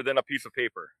thinner than a piece of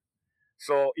paper.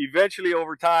 So eventually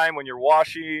over time when you're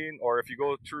washing, or if you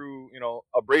go through,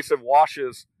 abrasive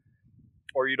washes,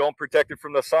 or you don't protect it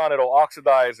from the sun, it'll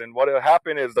oxidize, and what will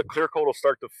happen is the clear coat will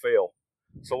start to fail.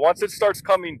 So once it starts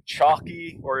coming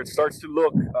chalky, or it starts to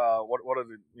look, what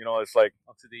is it? It's like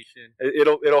Oxidation.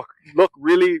 it'll look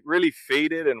really, really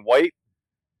faded and white.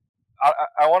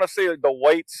 I want to say the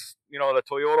whites, the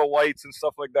Toyota whites and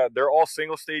stuff like that, they're all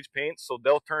single stage paints, so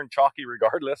they'll turn chalky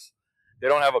regardless. They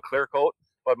don't have a clear coat.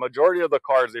 But majority of the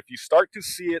cars, if you start to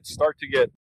see it start to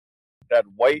get that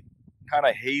white kind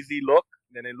of hazy look,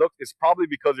 then it's probably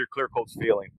because your clear coat's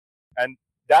failing. And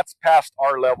that's past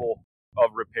our level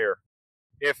of repair.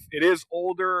 If it is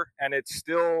older and it's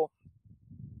still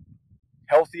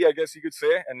healthy, I guess you could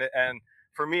say, and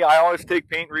for me, I always take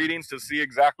paint readings to see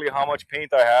exactly how much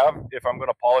paint I have if I'm going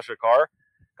to polish a car,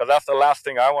 because that's the last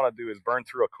thing I want to do is burn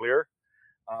through a clear.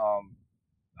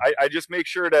 I just make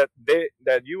sure that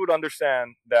you would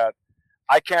understand that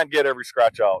I can't get every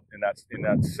scratch out in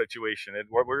that situation.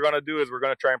 What we're going to do is we're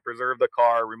going to try and preserve the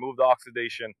car, remove the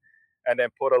oxidation, and then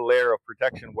put a layer of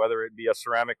protection, whether it be a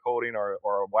ceramic coating or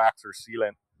a wax or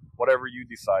sealant, whatever you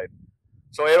decide.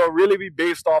 So it'll really be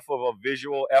based off of a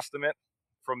visual estimate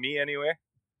from me anyway.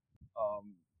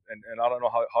 And I don't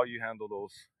know how you handle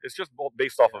those. It's just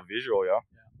based off of visual, yeah.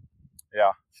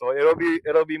 Yeah. So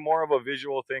it'll be more of a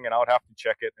visual thing, and I would have to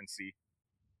check it and see.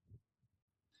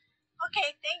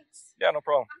 Okay, thanks. Yeah, no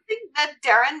problem. Something that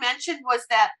Darrin mentioned was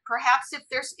that perhaps if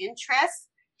there's interest,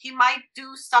 he might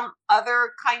do some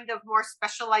other kind of more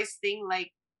specialized thing,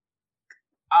 like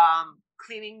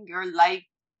cleaning your lights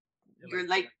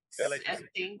and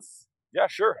things. Yeah,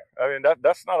 sure. I mean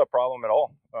that's not a problem at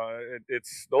all.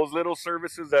 It's those little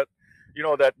services that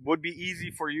that would be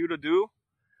easy for you to do.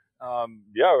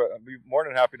 Yeah, I'd be more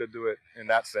than happy to do it in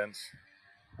that sense.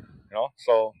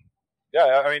 So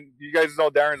yeah, I mean, you guys know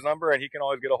Darrin's number, and he can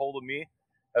always get a hold of me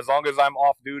as long as I'm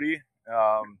off duty.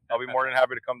 I'll be more than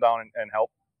happy to come down and help.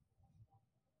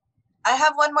 I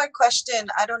have one more question.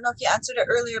 I don't know if you answered it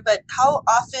earlier, but how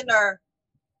often or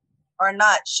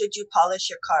not should you polish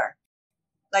your car?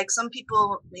 Like some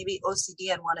people maybe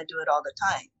OCD and want to do it all the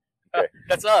time. Okay.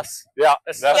 That's us. Yeah,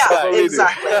 that's what we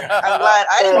exactly. do. I'm glad.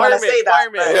 I didn't want to say that.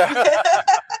 Yeah.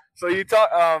 So you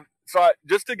talk.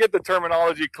 Just to get the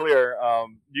terminology clear,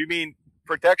 you mean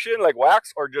protection like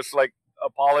wax, or just like a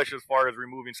polish as far as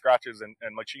removing scratches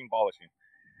and machine polishing?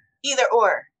 Either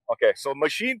or. Okay, so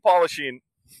machine polishing,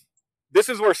 this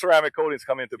is where ceramic coatings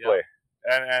come into play,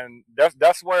 and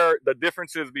that's where the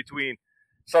difference is between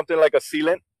something like a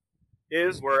sealant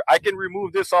is, where I can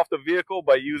remove this off the vehicle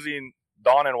by using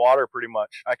Dawn and water. Pretty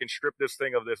much I can strip this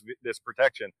thing of this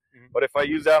protection. Mm-hmm. But if I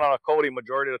use that on a coating,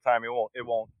 majority of the time it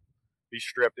won't be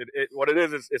stripped. What it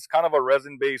is it's kind of a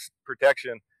resin based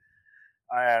protection.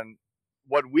 And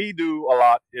what we do a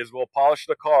lot is we'll polish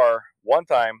the car one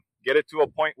time, get it to a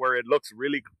point where it looks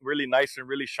really, really nice and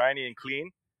really shiny and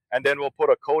clean, and then we'll put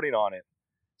a coating on it.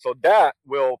 So that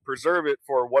will preserve it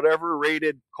for whatever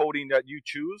rated coating that you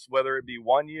choose, whether it be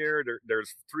 1 year,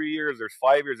 there's 3 years, there's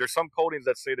 5 years. There's some coatings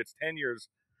that say it's 10 years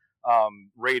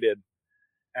rated.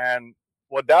 And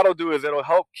what that'll do is it'll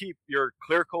help keep your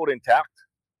clear coat intact.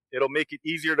 It'll make it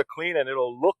easier to clean, and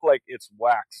it'll look like it's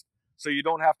waxed. So you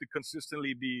don't have to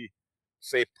consistently be,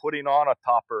 say, putting on a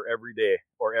topper every day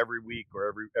or every week or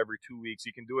every 2 weeks.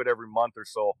 You can do it every month or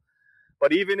so.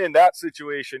 But even in that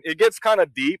situation, it gets kind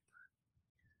of deep.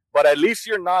 But at least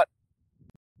you're not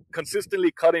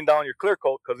consistently cutting down your clear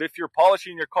coat, because if you're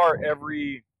polishing your car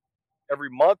every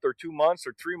month or 2 months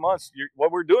or 3 months,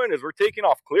 what we're doing is we're taking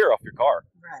off clear off your car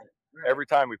every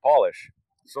time we polish.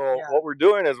 So what we're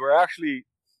doing is we're actually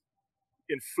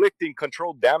inflicting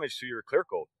controlled damage to your clear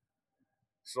coat.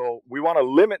 So we want to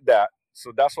limit that.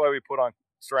 So that's why we put on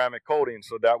ceramic coating,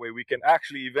 so that way we can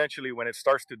actually eventually, when it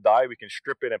starts to die, we can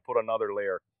strip it and put another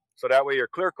layer. So that way your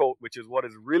clear coat, which is what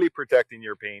is really protecting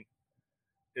your paint,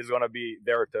 is going to be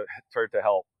there to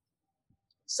help.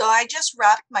 So I just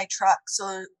wrapped my truck.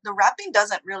 So the wrapping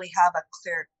doesn't really have a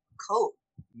clear coat.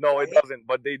 No, right? It doesn't.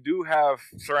 But they do have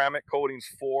ceramic coatings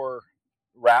for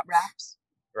wraps.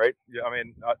 Right? Yeah. I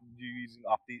mean, do you use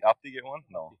Opti get one?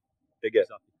 No, they get.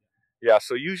 Yeah.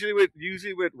 So usually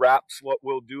with wraps, what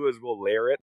we'll do is we'll layer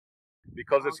it,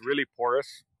 because it's really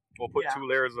porous. We'll put 2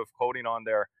 layers of coating on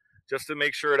there, just to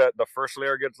make sure that the first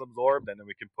layer gets absorbed, and then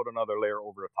we can put another layer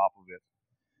over the top of it.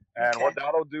 And what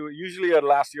that'll do, usually it'll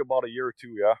last you about a year or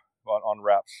 2, on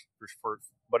wraps.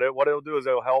 But what it'll do is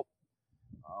it'll help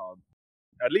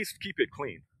at least keep it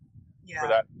clean. For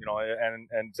that,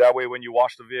 and that way when you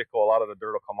wash the vehicle, a lot of the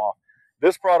dirt will come off.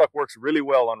 This product works really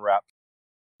well on wraps.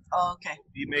 Oh, okay.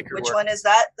 Bead Maker. Which one is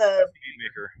that? The Bead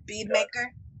Maker. Bead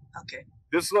Maker? Okay.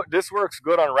 This works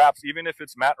good on wraps. Even if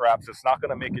it's matte wraps, it's not going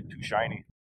to make it too shiny.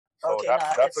 So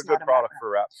that's a good product for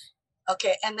wraps.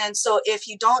 Okay, and then so if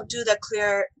you don't do the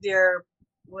clear,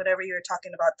 whatever you're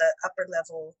talking about, the upper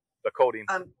level, the coating.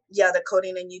 The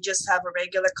coating, and you just have a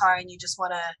regular car, and you just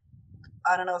want to,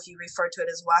 I don't know if you refer to it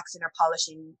as waxing or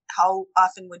polishing. How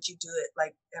often would you do it?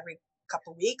 Like every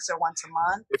couple weeks or once a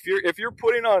month? If you're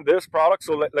putting on this product,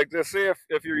 so like let's say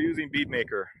if you're using Bead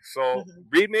Maker, so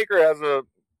Bead Maker has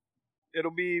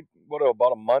it'll be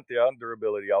about a month,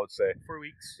 durability, I would say. 4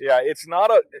 weeks. Yeah, it's not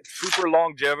a super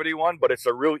longevity one, but it's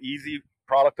a real easy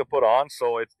product to put on.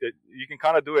 So you can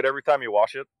kind of do it every time you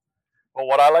wash it. But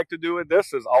what I like to do with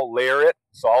this is I'll layer it.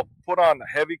 So I'll put on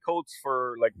heavy coats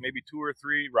for like maybe 2 or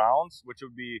 3 rounds, which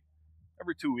would be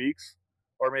every 2 weeks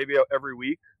or maybe every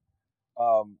week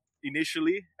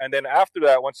initially. And then after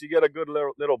that, once you get a good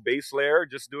little base layer,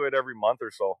 just do it every month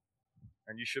or so.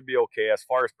 And you should be okay as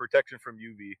far as protection from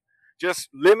UV. Just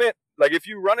limit, like if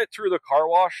you run it through the car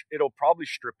wash, it'll probably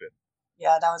strip it.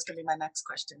 Yeah, that was going to be my next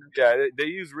question. Okay. Yeah, they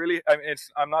use really, I mean,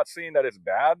 I'm not saying that it's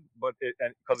bad, but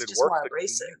because it works. More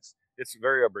abrasive. It's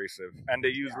very abrasive, and they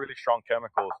use really strong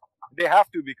chemicals. They have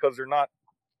to, because they're not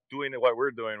doing what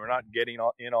we're doing. We're not getting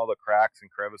in all the cracks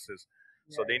and crevices.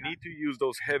 So they need to use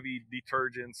those heavy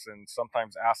detergents and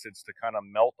sometimes acids to kind of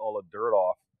melt all the dirt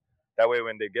off. That way,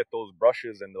 when they get those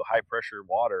brushes and the high pressure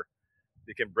water,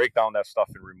 they can break down that stuff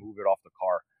and remove it off the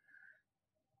car.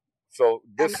 So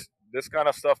this kind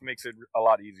of stuff makes it a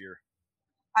lot easier.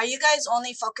 Are you guys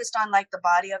only focused on like the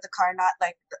body of the car, not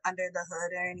like under the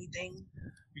hood or anything?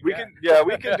 We can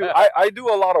do. I do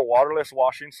a lot of waterless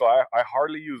washing, so I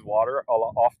hardly use water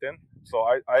often. So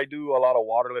I do a lot of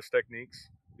waterless techniques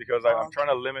because I'm trying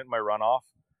to limit my runoff.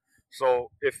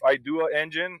 So if I do an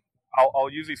engine,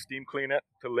 I'll usually steam clean it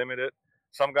to limit it.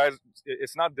 Some guys,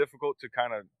 it's not difficult to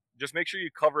kind of just make sure you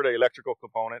cover the electrical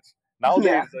components.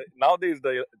 Nowadays,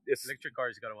 it's electric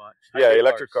cars you gotta watch. Yeah,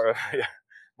 electric cars. Yeah,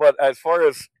 but as far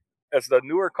as the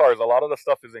newer cars, a lot of the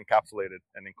stuff is encapsulated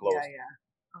and enclosed.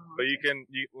 But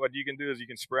what you can do is you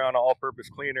can spray on an all-purpose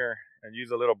cleaner and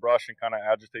use a little brush and kind of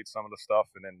agitate some of the stuff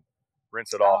and then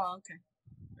rinse it off. Oh, okay.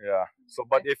 Yeah. So,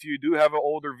 but if you do have an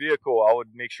older vehicle, I would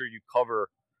make sure you cover,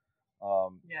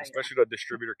 especially the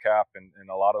distributor cap and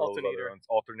a lot of those other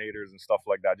alternators and stuff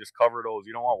like that. Just cover those.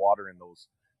 You don't want water in those.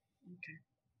 Okay.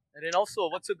 And then also,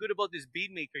 what's so good about this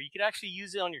Bead Maker? You can actually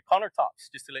use it on your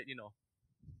countertops, just to let you know.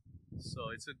 So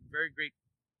it's a very great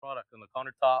product on the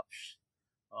countertops.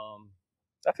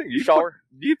 I think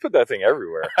you put that thing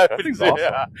everywhere. That thing's awesome.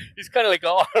 Yeah, it's kind of like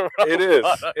all around.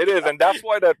 It is, and that's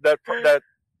why that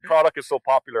product is so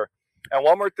popular. And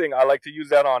one more thing I like to use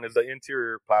that on is the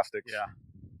interior plastics. Yeah.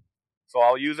 So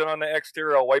I'll use it on the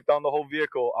exterior. I'll wipe down the whole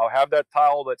vehicle. I'll have that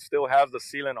towel that still has the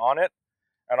sealant on it,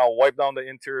 and I'll wipe down the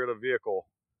interior of the vehicle.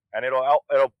 And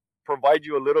it'll provide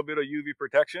you a little bit of UV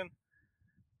protection,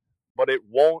 but it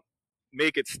won't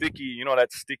make it sticky. You know,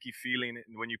 that sticky feeling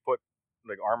when you put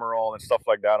like Armor All and stuff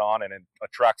like that on, and it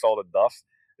attracts all the dust.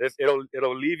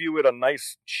 It'll leave you with a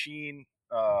nice sheen,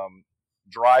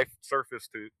 dry surface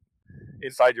to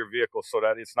inside your vehicle, so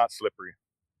that it's not slippery.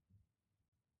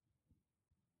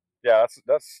 Yeah,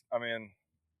 that's. I mean,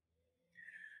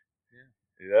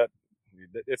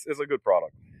 it's a good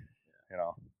product. You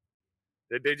know,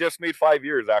 they just made 5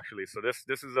 years actually. So this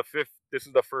is the fifth. This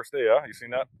is the first day. Yeah, you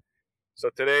seen that? So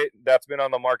today, that's been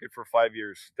on the market for 5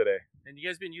 years today. And you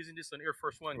guys been using this on Air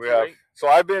Force One, We too, have. right? So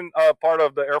I've been part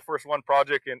of the Air Force One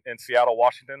project in Seattle,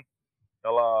 Washington,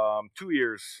 2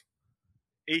 years,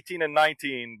 18 and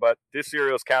 19. But this year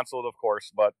it was canceled, of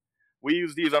course. But we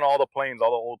use these on all the planes, all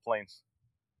the old planes.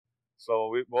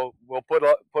 So we'll put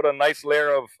a nice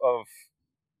layer of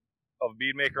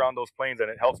bead maker on those planes, and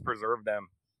it helps preserve them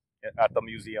at the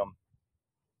museum.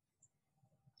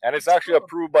 And it's actually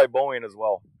approved by Boeing as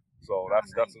well. So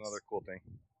that's another cool thing.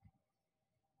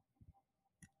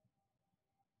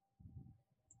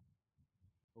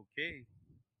 Okay.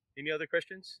 Any other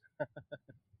questions?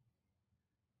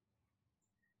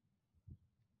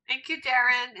 Thank you,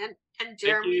 Darrin and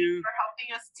Jeremy, for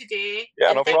helping us today. Yeah,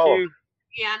 and no thank problem. you,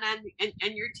 Deanna,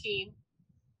 and your team.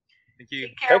 Thank you.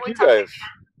 Take care. Thank you guys.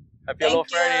 Happy Aloha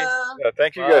Friday. Yeah,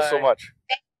 thank you guys so Bye. much.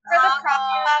 For the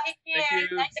product. Thank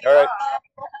you. Nice All right.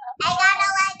 I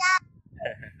gotta wake up.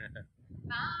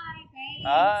 Bye.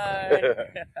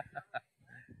 Thanks. Bye.